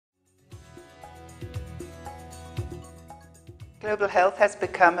Global health has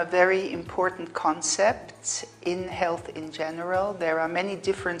become a very important concept in health in general. There are many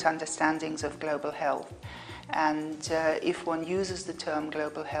different understandings of global health. And if one uses the term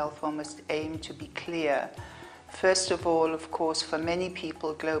global health, one must aim to be clear. First of all, of course, for many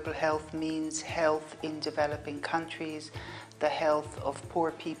people, global health means health in developing countries, the health of poor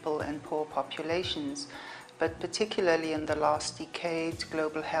people and poor populations. But particularly in the last decade,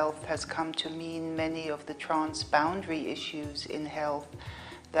 global health has come to mean many of the transboundary issues in health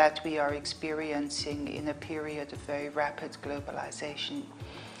that we are experiencing in a period of very rapid globalization.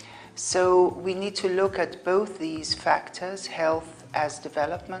 So we need to look at both these factors, health as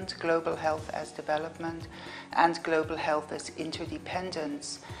development, global health as development, and global health as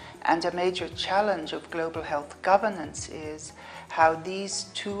interdependence. And a major challenge of global health governance is how these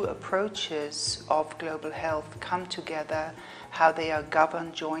two approaches of global health come together, how they are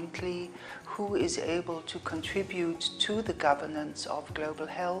governed jointly, who is able to contribute to the governance of global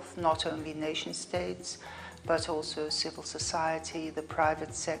health, not only nation states, but also civil society, the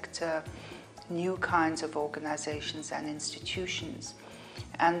private sector, new kinds of organizations and institutions.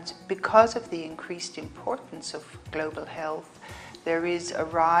 And because of the increased importance of global health, there is a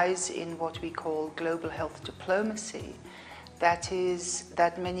rise in what we call global health diplomacy. That is,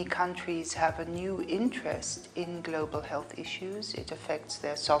 that many countries have a new interest in global health issues. It affects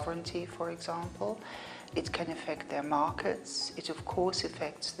their sovereignty, for example. It can affect their markets. It, of course,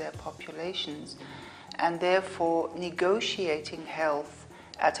 affects their populations. And therefore, negotiating health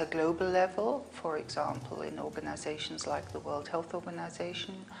at a global level, for example, in organizations like the World Health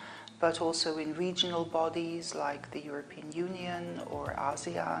Organization, but also in regional bodies like the European Union or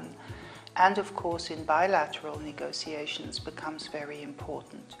ASEAN, and of course in bilateral negotiations becomes very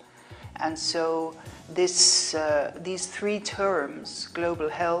important. And so these three terms, global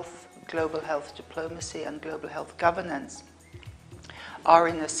health diplomacy, and global health governance, are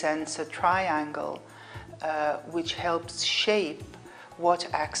in a sense a triangle which helps shape what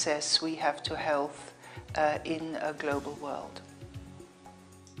access we have to health in a global world.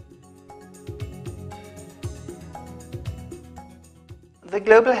 The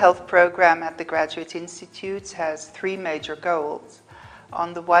Global Health Program at the Graduate Institutes has three major goals.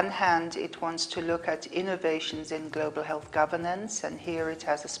 On the one hand, it wants to look at innovations in global health governance, and here it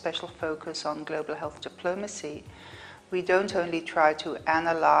has a special focus on global health diplomacy. We don't only try to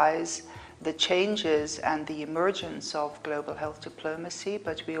analyze the changes and the emergence of global health diplomacy,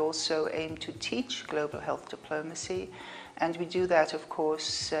 but we also aim to teach global health diplomacy, and we do that, of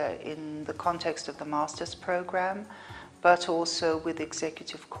course, in the context of the master's program, but also with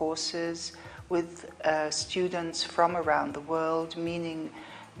executive courses, with students from around the world, meaning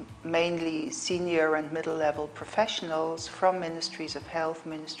mainly senior and middle-level professionals from ministries of health,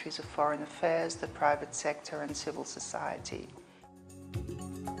 ministries of foreign affairs, the private sector, and civil society.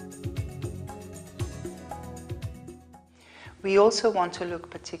 We also want to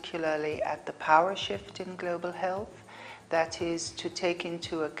look particularly at the power shift in global health, that is, to take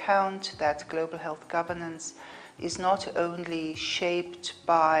into account that global health governance is not only shaped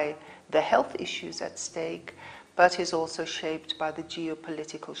by the health issues at stake, but is also shaped by the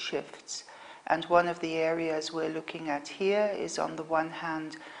geopolitical shifts. And one of the areas we're looking at here is, on the one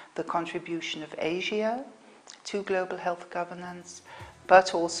hand, the contribution of Asia to global health governance,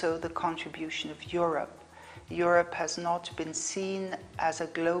 but also the contribution of Europe. Europe has not been seen as a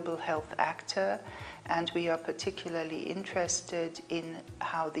global health actor, and we are particularly interested in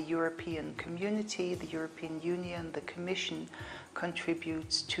how the European community, the European Union, the Commission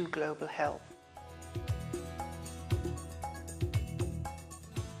contributes to global health.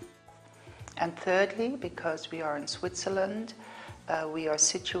 And thirdly, because we are in Switzerland, we are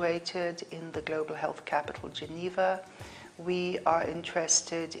situated in the global health capital, Geneva. We are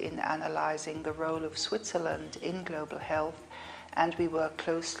interested in analyzing the role of Switzerland in global health, and we work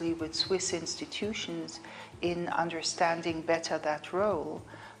closely with Swiss institutions in understanding better that role,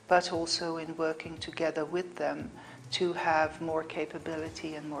 but also in working together with them to have more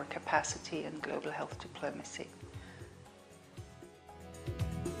capability and more capacity in global health diplomacy.